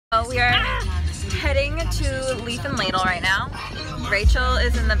we are heading to Leaf and Ladle right now. Rachel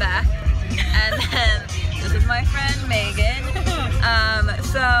is in the back, and then this is my friend Megan.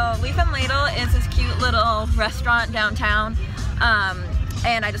 So Leaf and Ladle is this cute little restaurant downtown,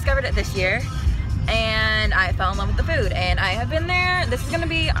 and I discovered it this year, and I fell in love with the food, and I have been there. This is gonna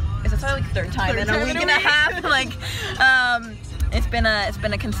be, is this our like third time in a week and a half? Like, it's been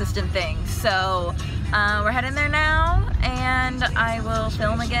a consistent thing. So we're heading there now, and I will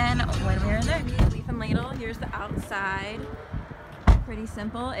film again when we're there. Leaf and Ladle, here's the outside. Pretty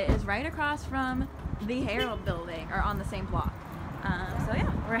simple. It is right across from the Herald building, or on the same block. So yeah,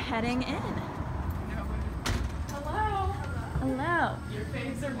 we're heading in. Hello. Hello. Your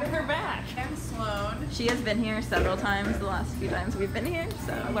faves are back. I'm Sloan. She has been here several times the last few times we've been here,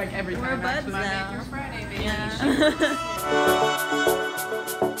 so Like every time. we're buds Monday now. through Friday, baby. Yeah.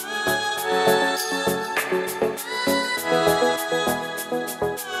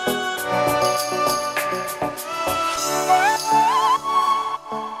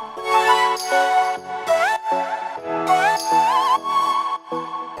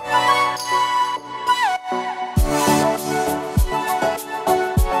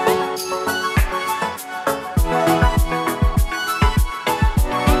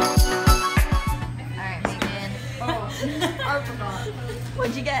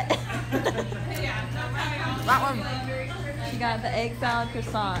 What'd you get? That one. She got the egg salad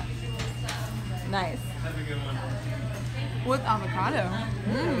croissant. Nice. That's a good one. With avocado.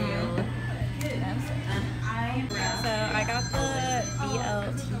 Ooh. So I got the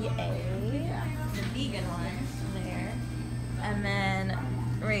BLTA, the vegan one there. And then,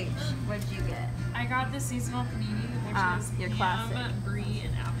 Rach, what'd you get? I got the seasonal panini, which is your ham, classic. brie,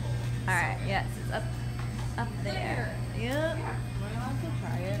 and apple. Alright, yes, it's up there. Yep. Want to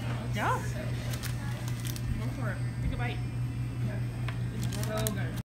try it? Yeah. Go for it. Take a bite. It's so good.